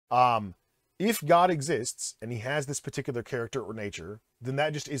If God exists and he has this particular character or nature, then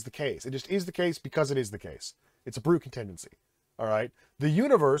that just is the case. It just is the case because it is the case. It's a brute contingency. All right. The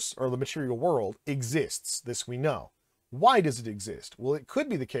universe, or the material world, exists. This we know. Why does it exist? Well, it could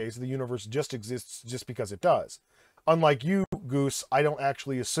be the case the universe just exists just because it does. Unlike you, Goose, I don't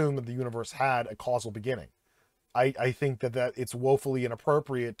actually assume that the universe had a causal beginning. I think that it's woefully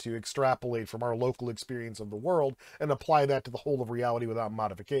inappropriate to extrapolate from our local experience of the world and apply that to the whole of reality without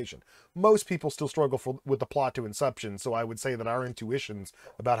modification. Most people still struggle with the plot to Inception, so I would say that our intuitions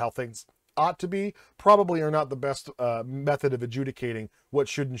about how things ought to be probably are not the best method of adjudicating what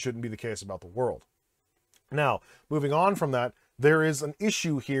should and shouldn't be the case about the world. Now, moving on from that, there is an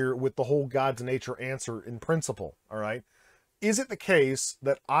issue here with the whole God's nature answer in principle, all right? Is it the case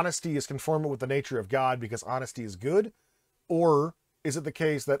that honesty is conformant with the nature of God because honesty is good? Or is it the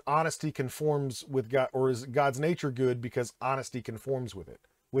case that honesty conforms with God, or is God's nature good because honesty conforms with it?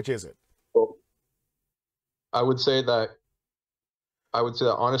 Which is it? Well, I would say that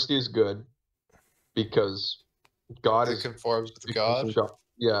honesty is good because God It conforms with God.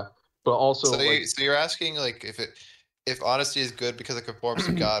 Yeah, but also So you're asking like if honesty is good because it conforms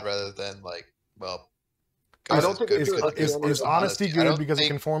to God rather than like, well, God I don't think is honesty good because it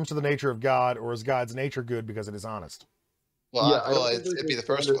conforms to the nature of God, or is God's nature good because it is honest? Well, yeah, it'd be the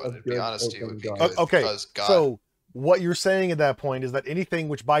first one. It'd be honesty would be good okay, because God. So what you're saying at that point is that anything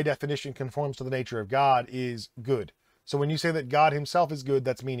which by definition conforms to the nature of God is good. So when you say that God himself is good,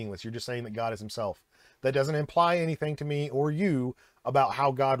 that's meaningless. You're just saying that God is himself. That doesn't imply anything to me or you about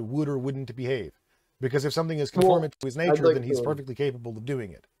how God would or wouldn't behave. Because if something is conformant to his nature, then he's perfectly capable of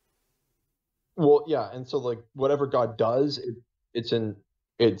doing it. Well, yeah, and so like whatever God does, it's in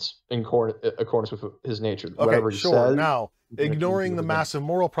accordance with his nature. Okay, whatever he sure. says, Now, ignoring the massive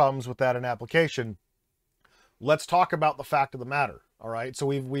moral problems with that in application, let's talk about the fact of the matter. All right. So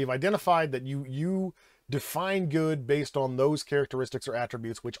we've identified that you define good based on those characteristics or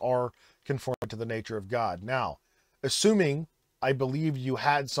attributes which are conformant to the nature of God. Now, assuming I believe you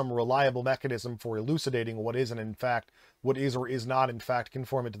had some reliable mechanism for elucidating what is or is not in fact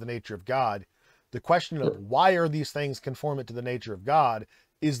conformant to the nature of God, the question of why are these things conformant to the nature of God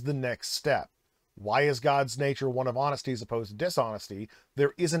is the next step. Why is God's nature one of honesty as opposed to dishonesty?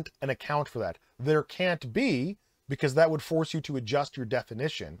 There isn't an account for that. There can't be, because that would force you to adjust your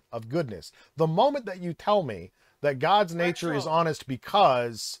definition of goodness. The moment that you tell me that God's nature is honest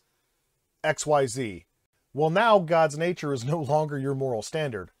because XYZ, well, now God's nature is no longer your moral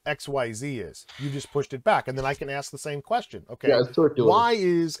standard. XYZ is. You just pushed it back. And then I can ask the same question. Okay, yeah, why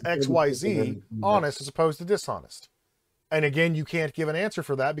is XYZ honest as opposed to dishonest? And again, you can't give an answer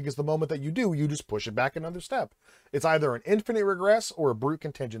for that because the moment that you do, you just push it back another step. It's either an infinite regress or a brute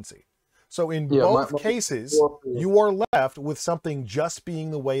contingency. So in both cases, you are left with something just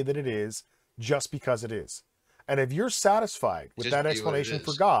being the way that it is, just because it is. And if you're satisfied with that explanation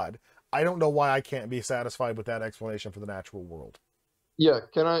for God, I don't know why I can't be satisfied with that explanation for the natural world. Yeah,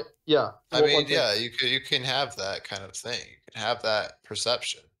 can I? Yeah. I mean, yeah, you can have that kind of thing. You can have that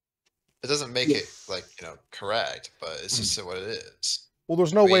perception. It doesn't make it like, correct, but it's just what it is. Well,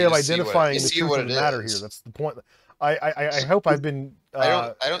 there's no way of identifying the truth of the matter here. That's the point. I hope I've been.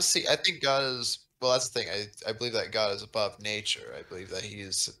 I don't see. I think God is. Well, that's the thing. I believe that God is above nature. I believe that He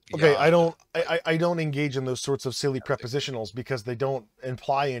is beyond. Okay, I don't engage in those sorts of silly prepositionals because they don't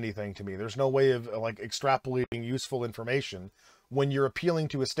imply anything to me. There's no way of like extrapolating useful information when you're appealing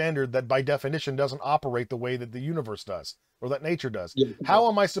to a standard that by definition doesn't operate the way that the universe does or that nature does. Yeah. How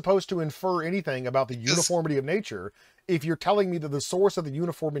am I supposed to infer anything about the uniformity of nature if you're telling me that the source of the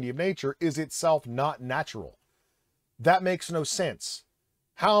uniformity of nature is itself not natural? That makes no sense.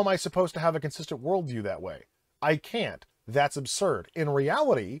 How am I supposed to have a consistent worldview that way? I can't. That's absurd. In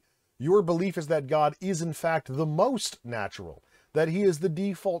reality, your belief is that God is in fact the most natural, that he is the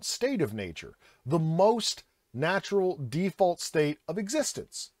default state of nature, the most natural default state of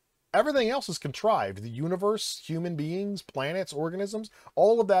existence. Everything else is contrived. The universe, human beings, planets, organisms,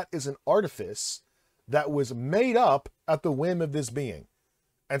 all of that is an artifice that was made up at the whim of this being.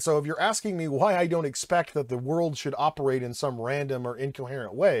 And so if you're asking me why I don't expect that the world should operate in some random or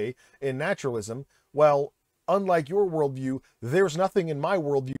incoherent way in naturalism, well, unlike your worldview, there's nothing in my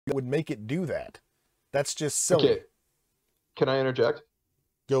worldview that would make it do that. That's just silly. Okay. Can I interject?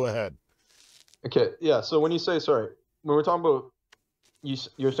 Go ahead. Okay, yeah, so when you say, when we're talking about,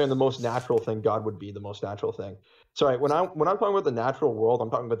 you're saying the most natural thing, God would be the most natural thing. Sorry, when I'm talking about the natural world, I'm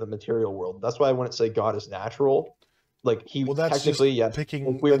talking about the material world. That's why I wouldn't say God is natural. Like technically, yes.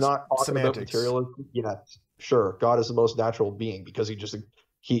 We're not talking semantics. About materialism. Yeah, sure. God is the most natural being because there's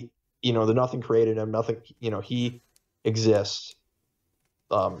nothing created him, nothing, he exists.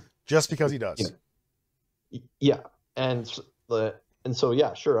 Just because he you does. know, yeah, and so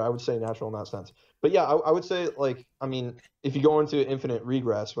yeah, sure, I would say natural in that sense. But yeah, I would say, like, I mean, if you go into infinite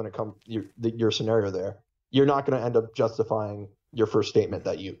regress when it comes your scenario there, you're not going to end up justifying your first statement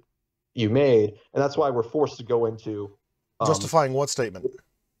that you made, and that's why we're forced to go into Justifying what statement?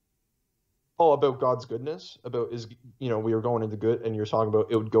 about God's goodness, about is we were going into good, and you're talking about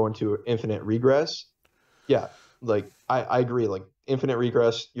it would go into infinite regress. Yeah, like I agree. Like infinite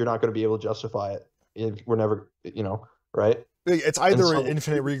regress, you're not going to be able to justify it. We're never, right? It's And either an so,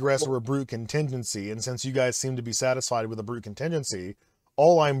 infinite regress or a brute contingency. And since you guys seem to be satisfied with a brute contingency,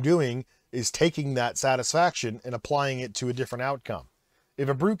 all I'm doing is taking that satisfaction and applying it to a different outcome. If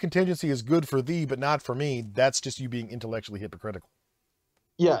a brute contingency is good for thee but not for me, that's just you being intellectually hypocritical.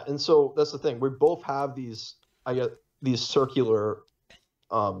 yeah, and so that's the thing. We both have these, I get these circular,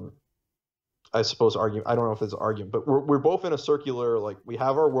 I suppose argument. I don't know if it's an argument, but we're both in a circular, like we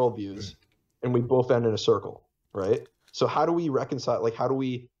have our worldviews, and we both end in a circle, right? So how do we reconcile? Like, how do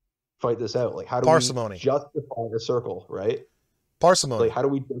we fight this out? Like, how do Parsimony. we justify the circle, right? Parsimony. Like, how do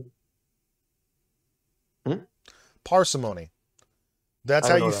we? Parsimony. That's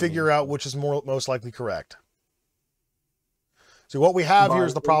how you figure out which is most likely correct. So what we have here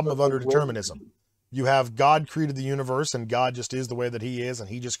is the problem of underdeterminism. You have God created the universe, and God just is the way that he is, and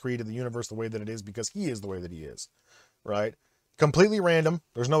he just created the universe the way that it is because he is the way that he is, right? Completely random.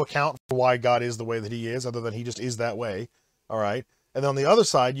 There's no account for why God is the way that he is, other than he just is that way, all right? And then on the other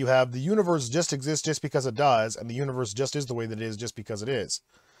side, you have the universe just exists just because it does, and the universe just is the way that it is just because it is.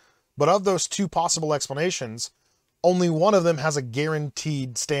 But of those two possible explanations, only one of them has a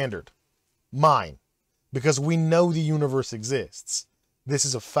guaranteed standard. Mine. Because we know the universe exists. This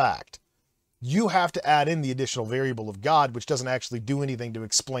is a fact. You have to add in the additional variable of God, which doesn't actually do anything to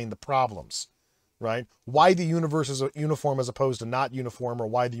explain the problems, right? Why the universe is uniform as opposed to not uniform, or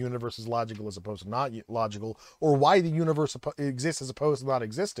why the universe is logical as opposed to not logical, or why the universe exists as opposed to not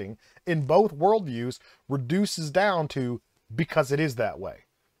existing, in both worldviews, reduces down to because it is that way.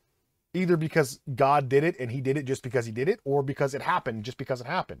 Either because God did it and he did it just because he did it, or because it happened just because it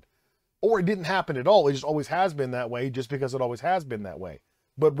happened. Or it didn't happen at all. It just always has been that way just because it always has been that way.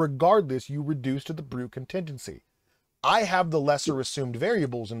 But regardless, you reduce to the brute contingency. I have the lesser assumed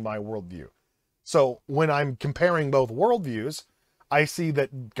variables in my worldview. So when I'm comparing both worldviews, I see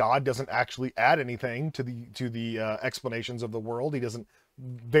that God doesn't actually add anything to the explanations of the world. He doesn't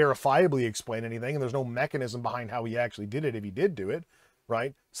verifiably explain anything, and there's no mechanism behind how he actually did it if he did do it,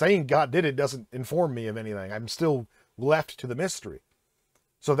 right? Saying God did it doesn't inform me of anything. I'm still left to the mystery.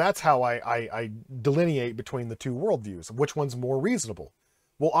 So that's how I delineate between the two worldviews. Which one's more reasonable?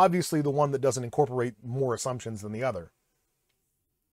 Well, obviously the one that doesn't incorporate more assumptions than the other.